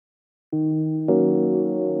I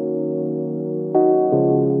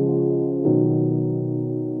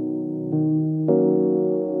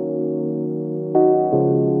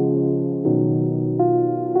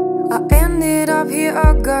ended up here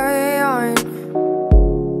again,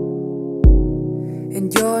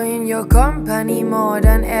 enjoying your company more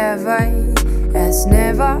than ever, as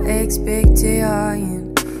never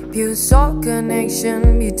expected. Pure soul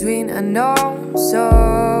connection between unknown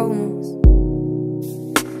souls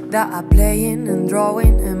that are playing and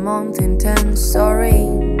drawing a month-intense story.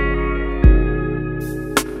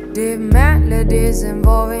 Deep melodies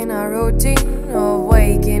involving a routine of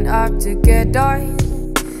waking up together,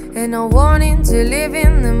 and no wanting to live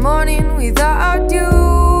in the morning without you.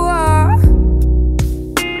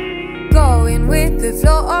 Going with the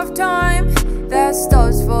flow of time that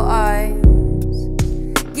stops for us,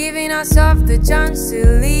 giving ourselves the chance to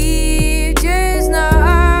leave just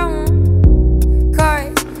now.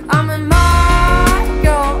 Cause I'm a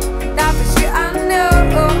Mario, that for sure I know.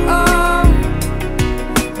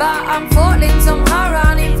 But I'm falling somehow,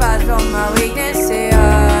 running fast from my weaknesses.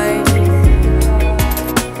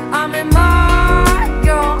 I'm a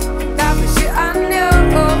Mario, that for sure I know.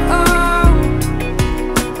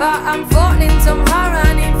 But I'm falling somehow,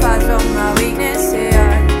 running fast from my weaknesses.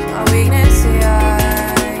 My weaknesses.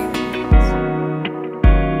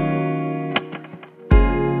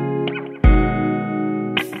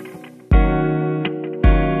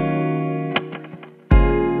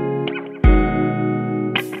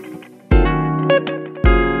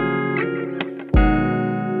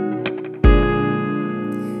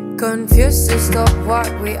 Confused to stop what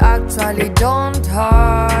we actually don't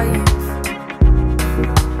have,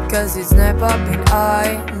 cause it's never been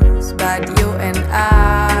us, but you and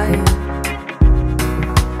I.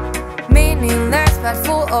 Meaningless but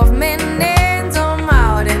full of meaning,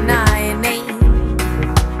 somehow denying.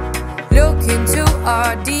 Look into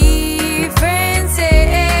our differences,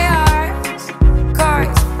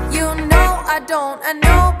 cause you know I don't, I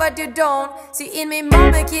know but you don't. See in me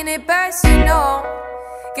more making it personal,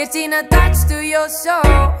 getting attached to your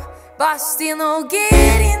soul, but still no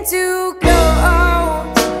getting too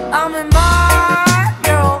close. I'm a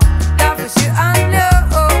Mario, that for sure I know.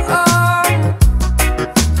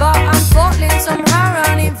 But I'm falling somehow,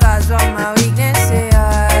 running fast from my weaknesses.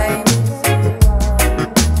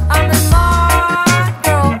 I'm a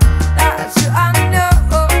Mario, that for sure I know.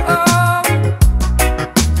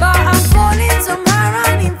 But I'm falling somehow,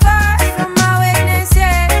 running fast from my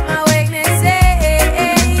weaknesses, my weaknesses.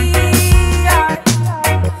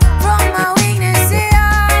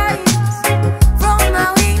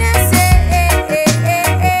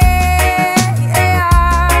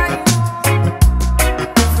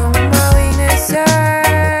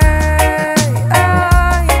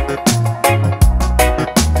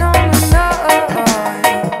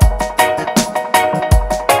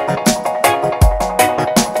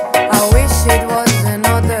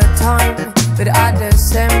 But at the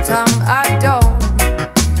same time I don't,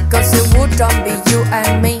 cause it wouldn't be you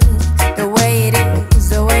and me, the way it is,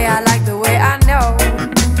 the way I like, the way I know.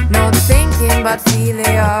 Not thinking but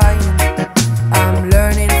feeling, I'm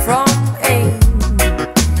learning from it.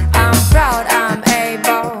 I'm proud I'm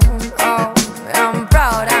able, oh, I'm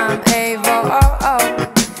proud I'm able, oh, oh.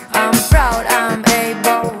 I'm proud I'm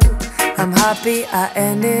able, I'm happy I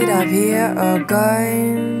ended up here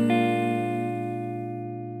again.